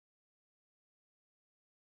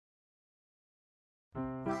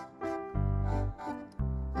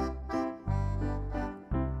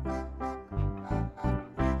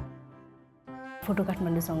Photo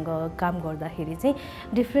काठमाडौँसँग काम गर्दाखेरि चाहिँ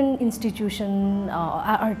डिफ्रेन्ट इन्स्टिट्युसन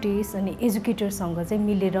आर्टिस्ट अनि एजुकेटरसँग चाहिँ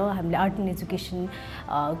मिलेर हामीले आर्ट एन्ड एजुकेसन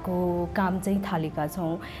को काम चाहिँ थालेका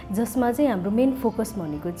छौँ, जसमा चाहिँ हाम्रो मेन फोकस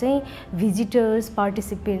भनेको चाहिँ भिजिटर्स,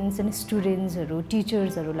 पार्टिसिपेन्ट्स अनि स्टुडेन्ट्सहरू,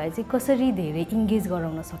 टिचर्सहरूलाई चाहिँ कसरी धेरै इन्गेज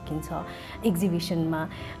गराउन सकिन्छ एक्जिबिसनमा।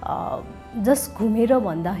 जस्ट घुमेर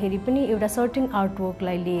भन्दाखेरि पनि एउटा सर्टेन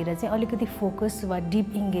आर्टवर्कलाई लिएर चाहिँ अलिकति फोकस वा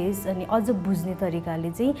डिप इन्गेज अनि अझ बुझ्ने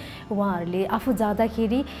तरिकाले चाहिँ उहाँहरूले आफू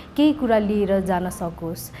जाँदाखेरि केही कुरा लिएर जान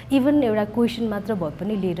सकोस्, इभन एउटा क्वेसन मात्र भए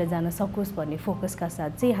पनि लिएर जान सकोस् भन्ने फोकसका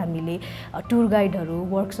साथ चाहिँ हामीले टुर गाइडहरू,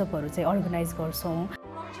 वर्कसपहरू चाहिँ अर्गनाइज गर्छौँ।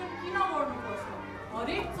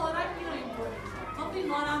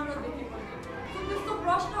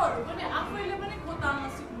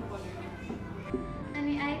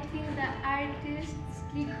 अनि I think the artists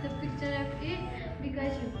click the picture of it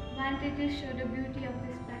because you wanted to show the beauty of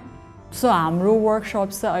this plant. So हाम्रो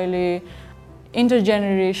वर्कसप्स चाहिँ अहिले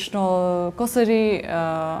इन्टरजेनेरेसनल कसरी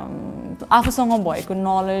आफूसँग भएको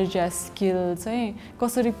नलेज या स्किल चाहिँ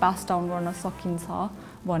कसरी पास डाउन गर्न सकिन्छ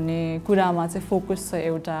भन्ने कुरामा चाहिँ फोकस छ।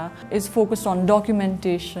 एउटा is focused on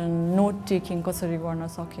documentation, note taking कसरी गर्न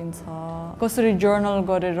सकिन्छ, कसरी जर्नल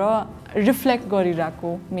गरेर रिफ्लेक्ट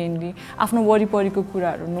गरिरहेको, मेनली आफ्नो वरिपरिको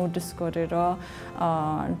कुराहरू नोटिस गरेर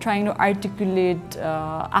ट्राइङ टु आर्टिकुलेट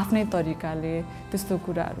आफ्नै तरिकाले त्यस्तो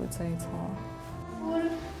कुराहरू चाहिँ छ।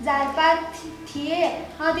 झारपात थिए,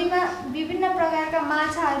 नदीमा विभिन्न प्रकारका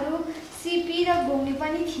माछाहरू, सिपी र घुम्ने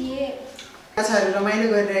पनि थिए। माछाहरू रमाइलो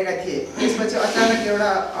गरिरहेका थिए। त्यसपछि अचानक एउटा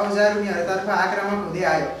औजार उनीहरूतर्फ आक्रामक हुँदै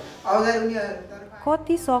आयो। औजार उनीहरूतर्फ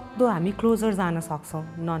कति सक्दो हामी क्लोजर जान सक्छौँ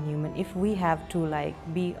non human, if we have to like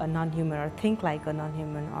be a non human or think like a non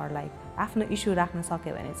human or like आफ्नो इस्यु राख्न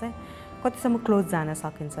सक्यो भने चाहिँ कतिसम्म क्लोज जान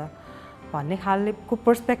सकिन्छ भन्ने खालको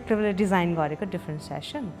पर्सपेक्टिभले डिजाइन गरेको डिफ्रेन्ट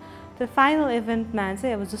सेसन। त्यो फाइनल इभेन्टमा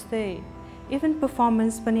चाहिँ अब जस्तै इभेन्ट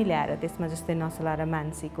पर्फर्मेन्स पनि ल्याएर त्यसमा जस्तै नसला र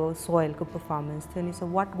मानसीको सोइलको पर्फर्मेन्स थियो नि। So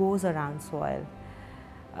what goes around soil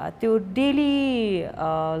त्यो डेली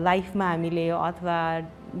लाइफमा हामीले अथवा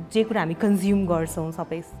जे कुरा हामी कन्ज्युम गर्छौँ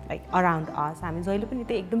सबै लाइक अराउन्ड अस, हामी जहिले पनि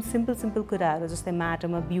त्यो एकदम सिम्पल कुराहरू जस्तै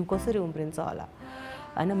माटोमा बिउ कसरी उम्रिन्छ होला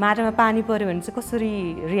होइन, माटोमा पानी पऱ्यो भने चाहिँ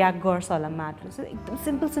कसरी रियाक्ट गर्छ होला माटोले, चाहिँ एकदम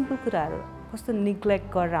सिम्पल कुराहरू कस्तो निग्लेक्ट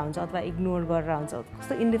गरेर हुन्छ अथवा इग्नोर गरेर हुन्छ,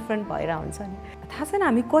 कस्तो इन्डिफरेन्ट भएर हुन्छ नि। थाहा छैन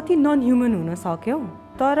हामी कति नन ह्युमन हुन सक्यौँ,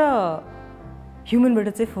 तर ह्युमनबाट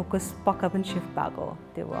चाहिँ फोकस पक्का पनि सिफ्ट भएको हो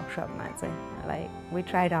त्यो वर्कसपमा चाहिँ। Like we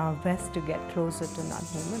tried our best to get closer to non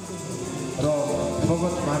human. र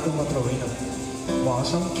फगत माटो मात्र होइन, म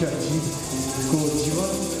असङ्ख्य जीवको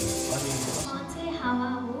जीवन अनि चाहिँ हावा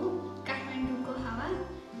हो, काठमाडौँको हावा।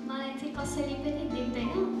 मलाई चाहिँ कसैले पनि देख्दैन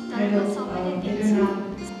तर सबैले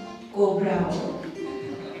देख्छ। कोब्रा हो।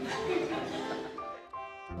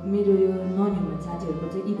 मेरो यो नन ह्युमन साथीहरूको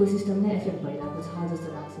चाहिँ इकोसिस्टम नै एफेक्ट भइरहेको छ जस्तो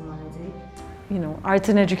लाग्छ मलाई चाहिँ। You know, arts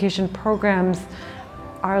and education programs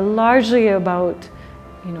are largely about,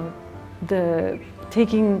 you know,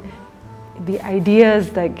 taking the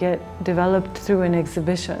ideas that get developed through an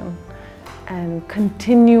exhibition and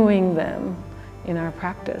continuing them in our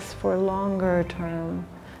practice for longer term,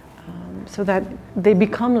 so that they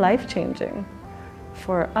become life-changing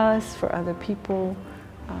for us, for other people,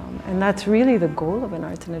 and that's really the goal of an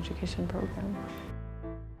arts and education program.